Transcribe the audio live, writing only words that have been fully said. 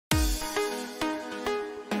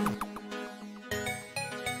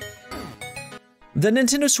The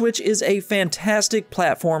Nintendo Switch is a fantastic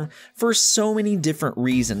platform for so many different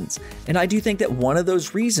reasons, and I do think that one of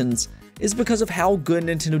those reasons is because of how good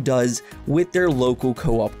Nintendo does with their local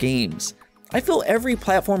co-op games. I feel every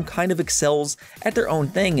platform kind of excels at their own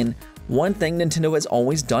thing, and one thing Nintendo has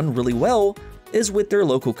always done really well is with their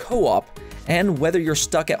local co-op. And whether you're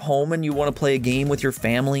stuck at home and you want to play a game with your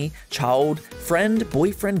family, child, friend,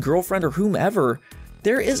 boyfriend, girlfriend, or whomever,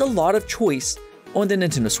 there is a lot of choice on the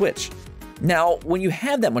Nintendo Switch. Now, when you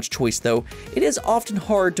have that much choice though, it is often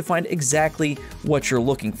hard to find exactly what you're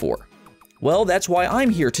looking for. Well, that's why I'm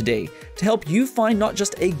here today, to help you find not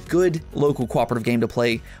just a good local cooperative game to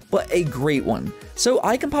play, but a great one. So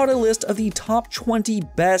I compiled a list of the top 20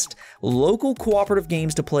 best local cooperative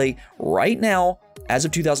games to play right now, as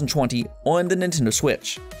of 2020, on the Nintendo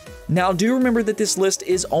Switch. Now, do remember that this list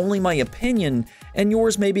is only my opinion, and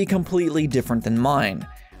yours may be completely different than mine.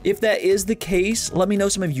 If that is the case, let me know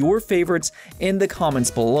some of your favorites in the comments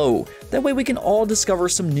below. That way we can all discover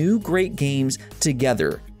some new great games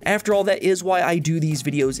together. After all, that is why I do these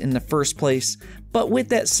videos in the first place. But with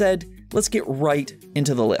that said, let's get right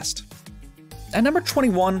into the list. At number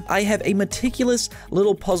 21, I have a meticulous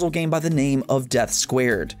little puzzle game by the name of Death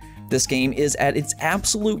Squared. This game is at its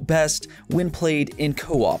absolute best when played in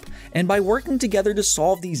co-op, and by working together to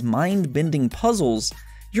solve these mind-bending puzzles,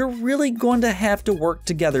 you're really going to have to work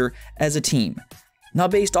together as a team. Now,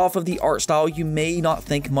 based off of the art style, you may not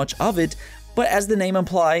think much of it, but as the name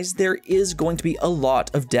implies, there is going to be a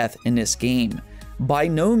lot of death in this game. By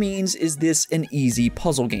no means is this an easy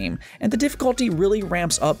puzzle game, and the difficulty really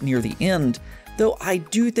ramps up near the end, though I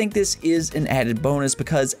do think this is an added bonus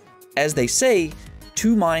because, as they say,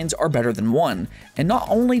 two minds are better than one, and not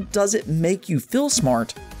only does it make you feel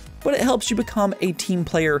smart, but it helps you become a team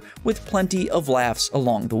player with plenty of laughs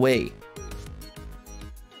along the way.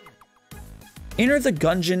 Enter the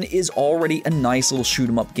Gungeon is already a nice little shoot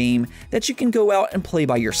 'em up game that you can go out and play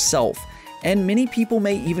by yourself, and many people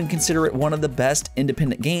may even consider it one of the best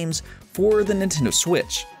independent games for the Nintendo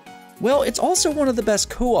Switch. Well, it's also one of the best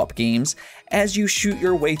co-op games as you shoot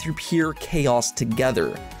your way through pure chaos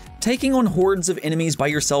together. Taking on hordes of enemies by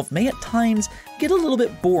yourself may at times get a little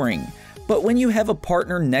bit boring, but when you have a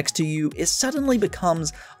partner next to you, it suddenly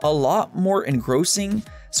becomes a lot more engrossing.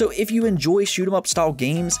 So if you enjoy shoot 'em up style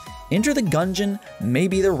games, Enter the Gungeon may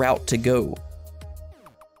be the route to go.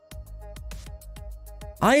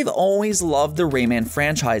 I've always loved the Rayman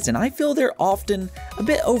franchise, and I feel they're often a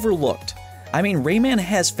bit overlooked. I mean, Rayman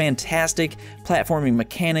has fantastic platforming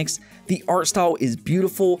mechanics, the art style is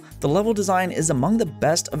beautiful, the level design is among the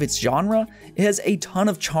best of its genre, it has a ton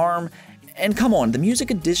of charm, and come on, the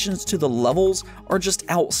music additions to the levels are just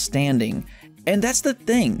outstanding. And that's the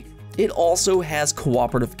thing, it also has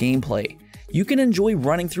cooperative gameplay. You can enjoy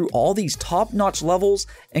running through all these top-notch levels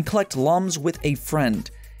and collect lums with a friend.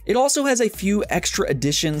 It also has a few extra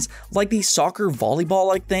additions like the soccer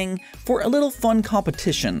volleyball-like thing for a little fun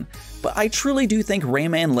competition, but I truly do think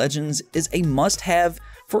Rayman Legends is a must-have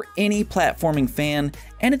for any platforming fan,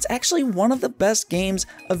 and it's actually one of the best games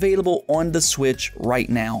available on the Switch right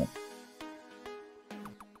now.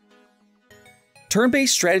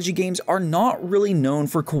 Turn-based strategy games are not really known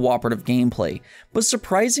for cooperative gameplay, but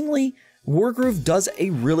surprisingly, Wargroove does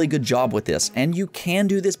a really good job with this, and you can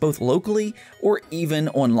do this both locally or even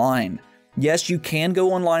online. Yes, you can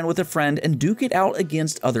go online with a friend and duke it out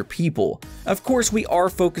against other people. Of course, we are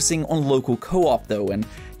focusing on local co-op though, and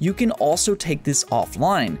you can also take this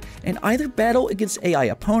offline and either battle against AI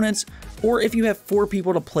opponents, or if you have 4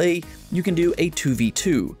 people to play, you can do a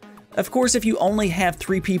 2v2. Of course, if you only have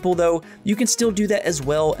 3 people though, you can still do that as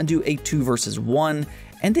well and do a 2 versus 1.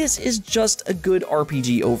 And this is just a good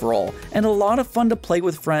RPG overall, and a lot of fun to play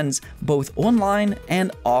with friends both online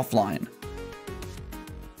and offline.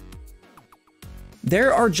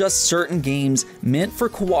 There are just certain games meant for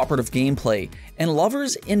cooperative gameplay, and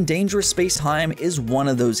Lovers in Dangerous Space-Time is one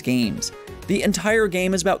of those games. The entire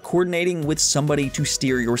game is about coordinating with somebody to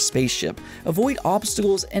steer your spaceship, avoid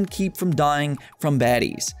obstacles, and keep from dying from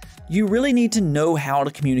baddies. You really need to know how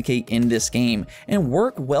to communicate in this game and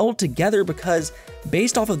work well together, because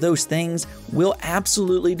based off of those things will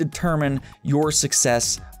absolutely determine your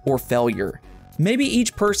success or failure. Maybe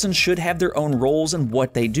each person should have their own roles in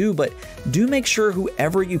what they do, but do make sure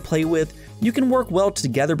whoever you play with, you can work well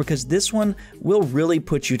together, because this one will really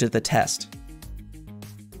put you to the test.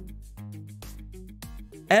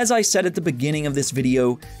 As I said at the beginning of this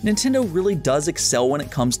video, Nintendo really does excel when it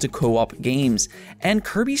comes to co-op games, and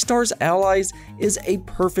Kirby Stars Allies is a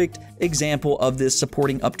perfect example of this,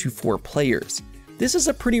 supporting up to 4 players. This is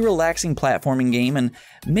a pretty relaxing platforming game and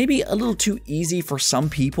maybe a little too easy for some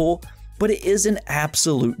people, but it is an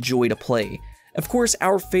absolute joy to play. Of course,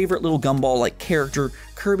 our favorite little gumball-like character,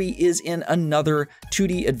 Kirby, is in another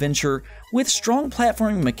 2D adventure with strong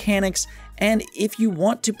platforming mechanics, and if you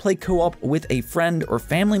want to play co-op with a friend or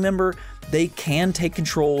family member, they can take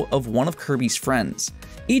control of one of Kirby's friends.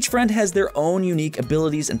 Each friend has their own unique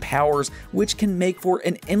abilities and powers, which can make for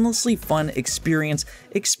an endlessly fun experience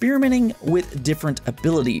experimenting with different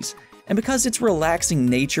abilities. And because it's relaxing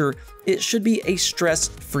nature, it should be a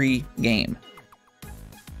stress-free game.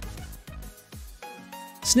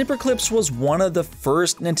 Snipperclips was one of the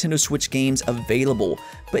first Nintendo Switch games available,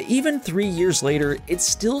 but even 3 years later, it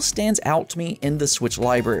still stands out to me in the Switch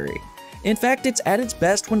library. In fact, it's at its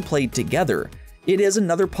best when played together. It is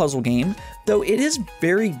another puzzle game, though it is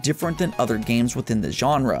very different than other games within the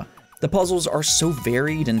genre. The puzzles are so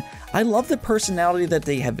varied, and I love the personality that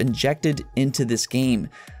they have injected into this game.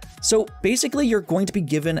 So basically, you're going to be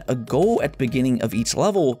given a goal at the beginning of each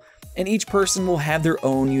level, and each person will have their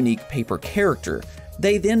own unique paper character.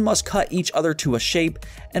 They then must cut each other to a shape,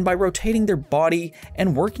 and by rotating their body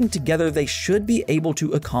and working together, they should be able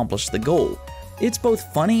to accomplish the goal. It's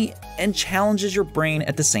both funny and challenges your brain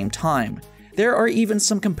at the same time. There are even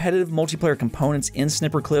some competitive multiplayer components in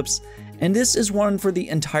Snipperclips, and this is one for the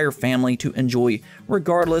entire family to enjoy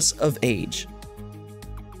regardless of age.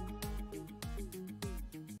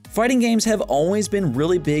 Fighting games have always been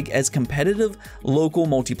really big as competitive local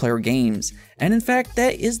multiplayer games, and in fact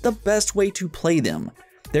that is the best way to play them.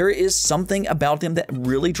 There is something about them that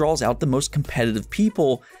really draws out the most competitive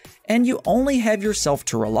people, and you only have yourself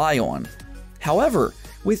to rely on. However,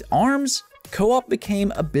 with ARMS, co-op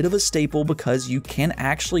became a bit of a staple because you can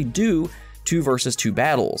actually do 2 versus 2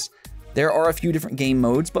 battles. There are a few different game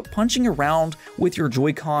modes, but punching around with your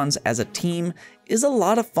Joy-Cons as a team is a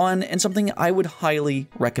lot of fun and something I would highly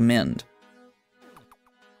recommend.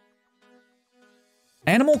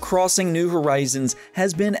 Animal Crossing New Horizons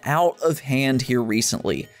has been out of hand here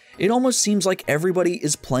recently. It almost seems like everybody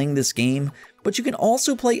is playing this game, but you can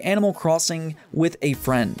also play Animal Crossing with a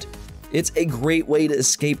friend. It's a great way to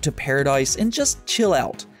escape to paradise and just chill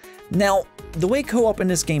out. Now, the way co-op in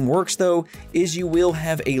this game works though, is you will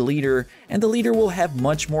have a leader, and the leader will have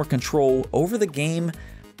much more control over the game,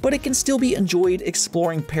 but it can still be enjoyed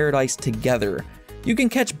exploring paradise together. You can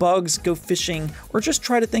catch bugs, go fishing, or just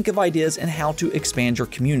try to think of ideas and how to expand your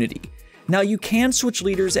community. Now you can switch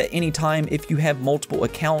leaders at any time if you have multiple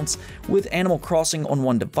accounts with Animal Crossing on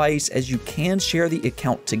one device, as you can share the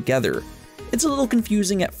account together. It's a little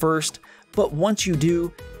confusing at first, but once you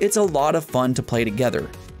do, it's a lot of fun to play together.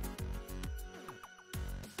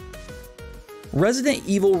 Resident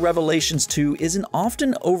Evil Revelations 2 is an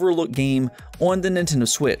often overlooked game on the Nintendo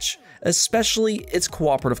Switch, especially its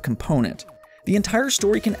cooperative component. The entire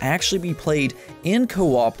story can actually be played in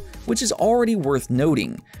co-op, which is already worth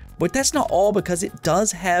noting, but that's not all because it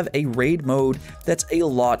does have a raid mode that's a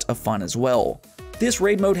lot of fun as well. This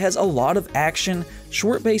raid mode has a lot of action,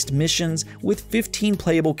 short-based missions with 15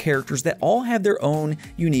 playable characters that all have their own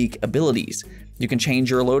unique abilities. You can change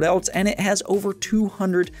your loadouts, and it has over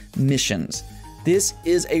 200 missions. This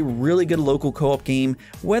is a really good local co-op game,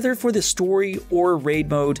 whether for the story or raid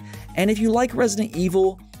mode, and if you like Resident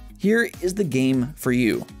Evil, here is the game for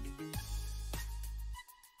you.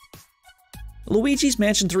 Luigi's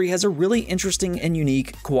Mansion 3 has a really interesting and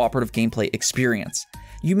unique cooperative gameplay experience.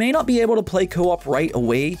 You may not be able to play co-op right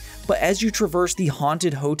away, but as you traverse the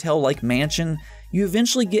haunted hotel-like mansion, you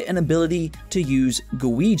eventually get an ability to use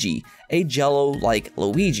Gooigi, a Jello-like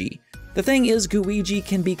Luigi. The thing is, Gooigi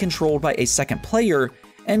can be controlled by a second player,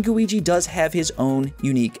 and Gooigi does have his own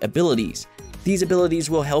unique abilities. These abilities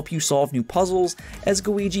will help you solve new puzzles, as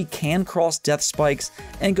Gooigi can cross death spikes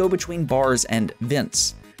and go between bars and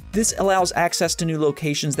vents. This allows access to new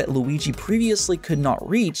locations that Luigi previously could not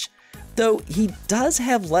reach, though he does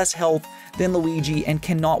have less health than Luigi and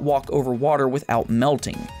cannot walk over water without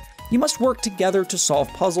melting. You must work together to solve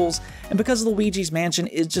puzzles, and because Luigi's Mansion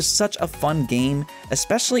is just such a fun game,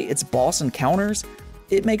 especially its boss encounters,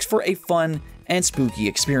 it makes for a fun and spooky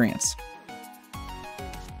experience.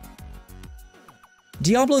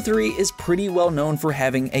 Diablo 3 is pretty well known for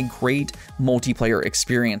having a great multiplayer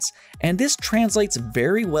experience, and this translates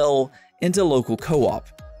very well into local co-op.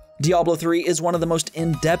 Diablo 3 is one of the most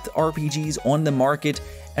in-depth RPGs on the market,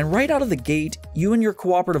 and right out of the gate, you and your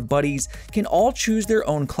cooperative buddies can all choose their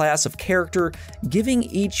own class of character, giving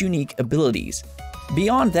each unique abilities.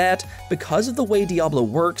 Beyond that, because of the way Diablo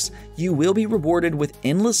works, you will be rewarded with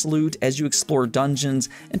endless loot as you explore dungeons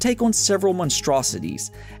and take on several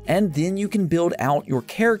monstrosities, and then you can build out your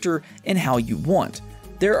character in how you want.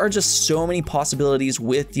 There are just so many possibilities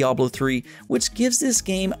with Diablo 3, which gives this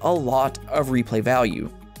game a lot of replay value.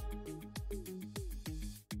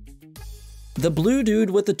 The blue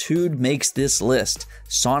dude with the tood makes this list,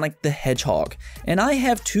 Sonic the Hedgehog, and I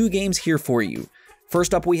have 2 games here for you.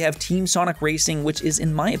 First up, we have Team Sonic Racing, which is,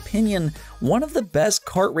 in my opinion, one of the best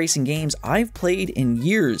kart racing games I've played in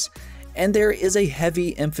years, and there is a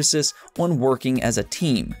heavy emphasis on working as a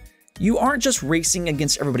team. You aren't just racing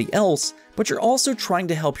against everybody else, but you're also trying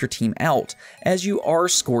to help your team out, as you are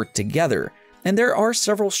scored together. And there are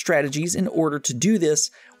several strategies in order to do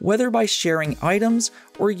this, whether by sharing items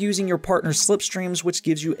or using your partner's slipstreams, which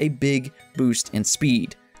gives you a big boost in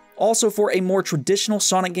speed. Also, for a more traditional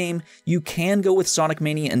Sonic game, you can go with Sonic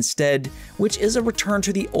Mania instead, which is a return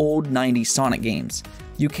to the old 90s Sonic games.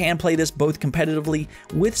 You can play this both competitively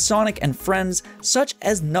with Sonic and friends, such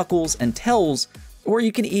as Knuckles and Tails, or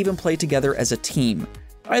you can even play together as a team.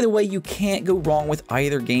 Either way, you can't go wrong with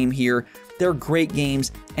either game here. They're great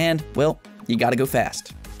games, and, well, you gotta go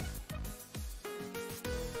fast.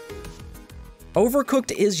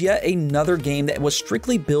 Overcooked is yet another game that was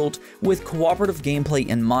strictly built with cooperative gameplay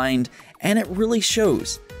in mind, and it really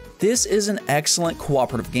shows. This is an excellent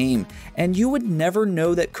cooperative game, and you would never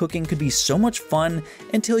know that cooking could be so much fun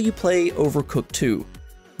until you play Overcooked 2.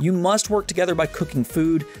 You must work together by cooking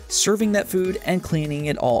food, serving that food, and cleaning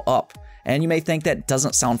it all up. And you may think that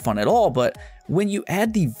doesn't sound fun at all, but when you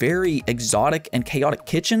add the very exotic and chaotic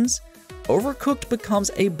kitchens, Overcooked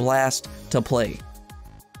becomes a blast to play.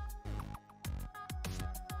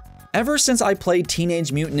 Ever since I played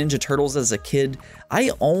Teenage Mutant Ninja Turtles as a kid,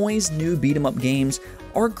 I always knew beat-em-up games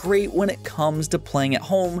are great when it comes to playing at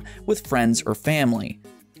home with friends or family.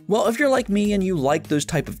 Well, if you're like me and you like those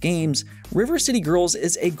type of games, River City Girls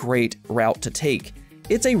is a great route to take.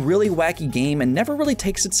 It's a really wacky game and never really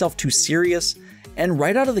takes itself too serious, and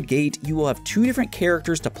right out of the gate, you will have 2 different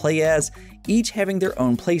characters to play as, each having their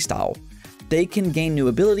own playstyle. They can gain new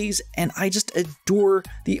abilities, and I just adore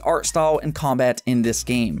the art style and combat in this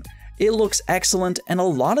game. It looks excellent, and a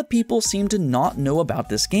lot of people seem to not know about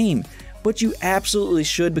this game, but you absolutely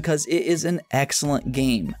should because it is an excellent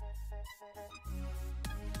game.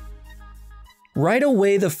 Right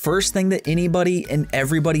away, the first thing that anybody and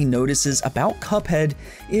everybody notices about Cuphead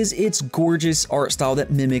is its gorgeous art style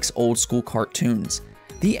that mimics old school cartoons.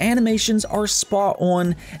 The animations are spot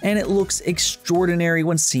on, and it looks extraordinary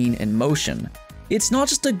when seen in motion. It's not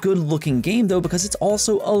just a good looking game though, because it's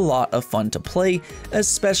also a lot of fun to play,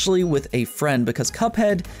 especially with a friend, because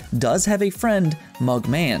Cuphead does have a friend,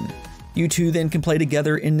 Mugman. You two then can play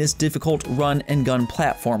together in this difficult run and gun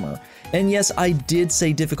platformer. And yes, I did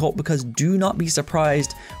say difficult because do not be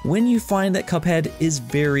surprised when you find that Cuphead is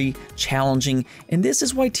very challenging, and this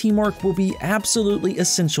is why teamwork will be absolutely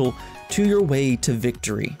essential to your way to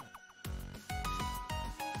victory.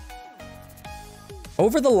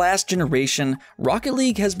 Over the last generation, Rocket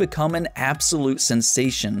League has become an absolute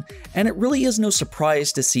sensation, and it really is no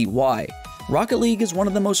surprise to see why. Rocket League is one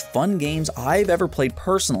of the most fun games I've ever played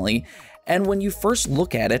personally, and when you first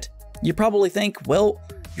look at it, you probably think, well,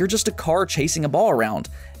 you're just a car chasing a ball around.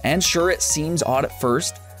 And sure, it seems odd at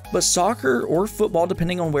first, but soccer or football,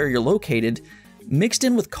 depending on where you're located, mixed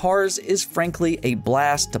in with cars is frankly a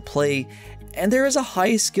blast to play, and there is a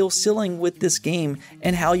high skill ceiling with this game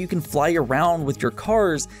and how you can fly around with your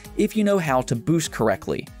cars if you know how to boost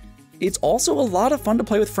correctly. It's also a lot of fun to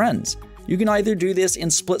play with friends. You can either do this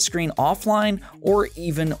in split screen offline or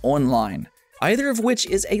even online, either of which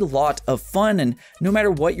is a lot of fun, and no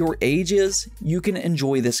matter what your age is, you can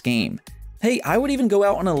enjoy this game. Hey, I would even go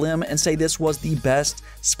out on a limb and say this was the best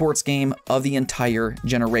sports game of the entire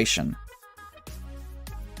generation.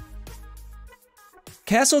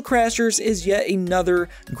 Castle Crashers is yet another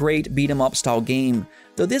great beat-em-up style game,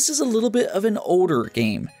 though this is a little bit of an older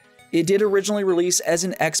game. It did originally release as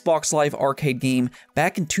an Xbox Live Arcade game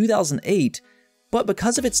back in 2008, but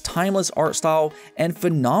because of its timeless art style and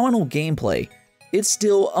phenomenal gameplay, it's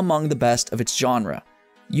still among the best of its genre.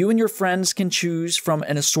 You and your friends can choose from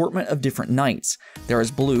an assortment of different knights. There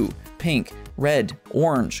is blue, pink, red,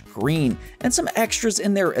 orange, green, and some extras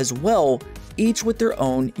in there as well, each with their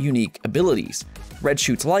own unique abilities. Red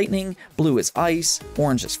shoots lightning, blue is ice,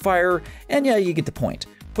 orange is fire, and yeah, you get the point.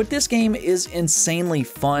 But this game is insanely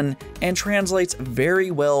fun and translates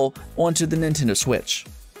very well onto the Nintendo Switch.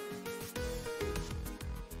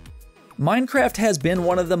 Minecraft has been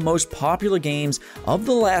one of the most popular games of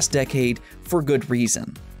the last decade for good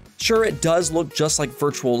reason. Sure, it does look just like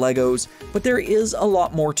virtual Legos, but there is a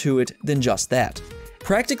lot more to it than just that.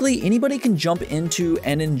 Practically anybody can jump into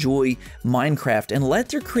and enjoy Minecraft and let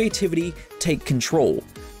their creativity take control.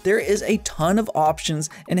 There is a ton of options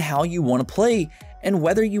in how you want to play, and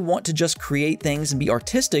whether you want to just create things and be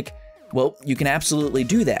artistic, well, you can absolutely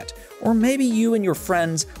do that. Or maybe you and your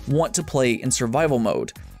friends want to play in survival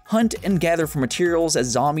mode. hunt and gather for materials as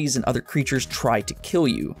zombies and other creatures try to kill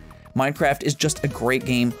you. Minecraft is just a great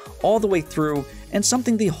game all the way through and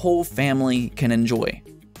something the whole family can enjoy.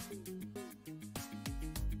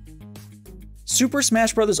 Super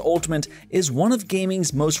Smash Bros. Ultimate is one of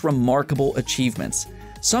gaming's most remarkable achievements.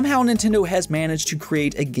 Somehow Nintendo has managed to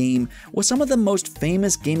create a game with some of the most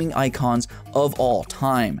famous gaming icons of all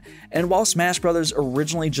time. And while Smash Bros.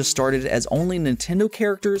 Originally just started as only Nintendo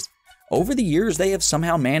characters, over the years they have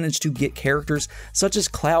somehow managed to get characters such as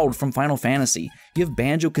Cloud from Final Fantasy, you have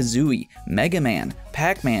Banjo-Kazooie, Mega Man,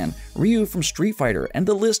 Pac-Man, Ryu from Street Fighter, and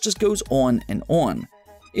the list just goes on and on.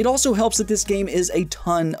 It also helps that this game is a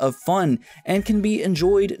ton of fun and can be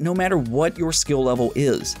enjoyed no matter what your skill level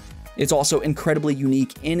is. It's also incredibly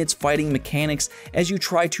unique in its fighting mechanics as you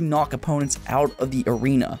try to knock opponents out of the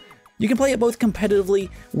arena. You can play it both competitively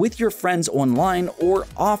with your friends online or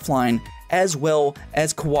offline as well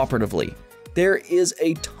as cooperatively. There is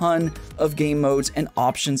a ton of game modes and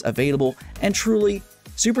options available, and truly,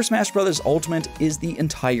 Super Smash Bros. Ultimate is the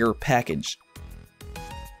entire package.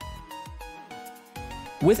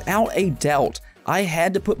 Without a doubt, I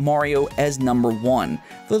had to put Mario as #1,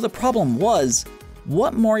 though the problem was,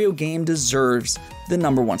 what Mario game deserves the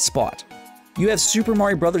 #1 spot? You have Super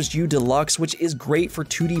Mario Bros. U Deluxe, which is great for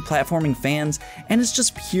 2D platforming fans, and it's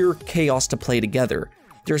just pure chaos to play together.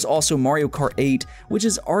 There's also Mario Kart 8, which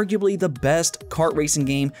is arguably the best kart racing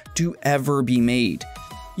game to ever be made.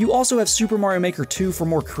 You also have Super Mario Maker 2 for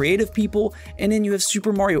more creative people, and then you have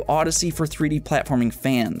Super Mario Odyssey for 3D platforming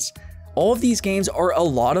fans. All of these games are a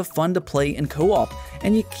lot of fun to play in co-op,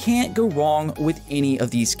 and you can't go wrong with any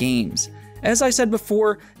of these games. As I said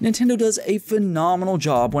before, Nintendo does a phenomenal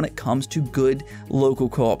job when it comes to good local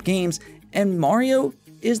co-op games, and Mario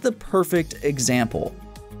is the perfect example.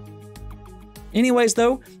 Anyways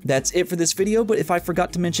though, that's it for this video, but if I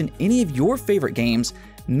forgot to mention any of your favorite games,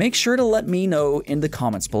 make sure to let me know in the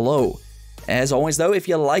comments below. As always though, if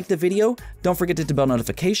you liked the video, don't forget to hit the bell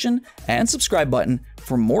notification and subscribe button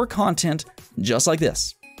for more content just like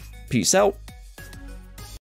this. Peace out.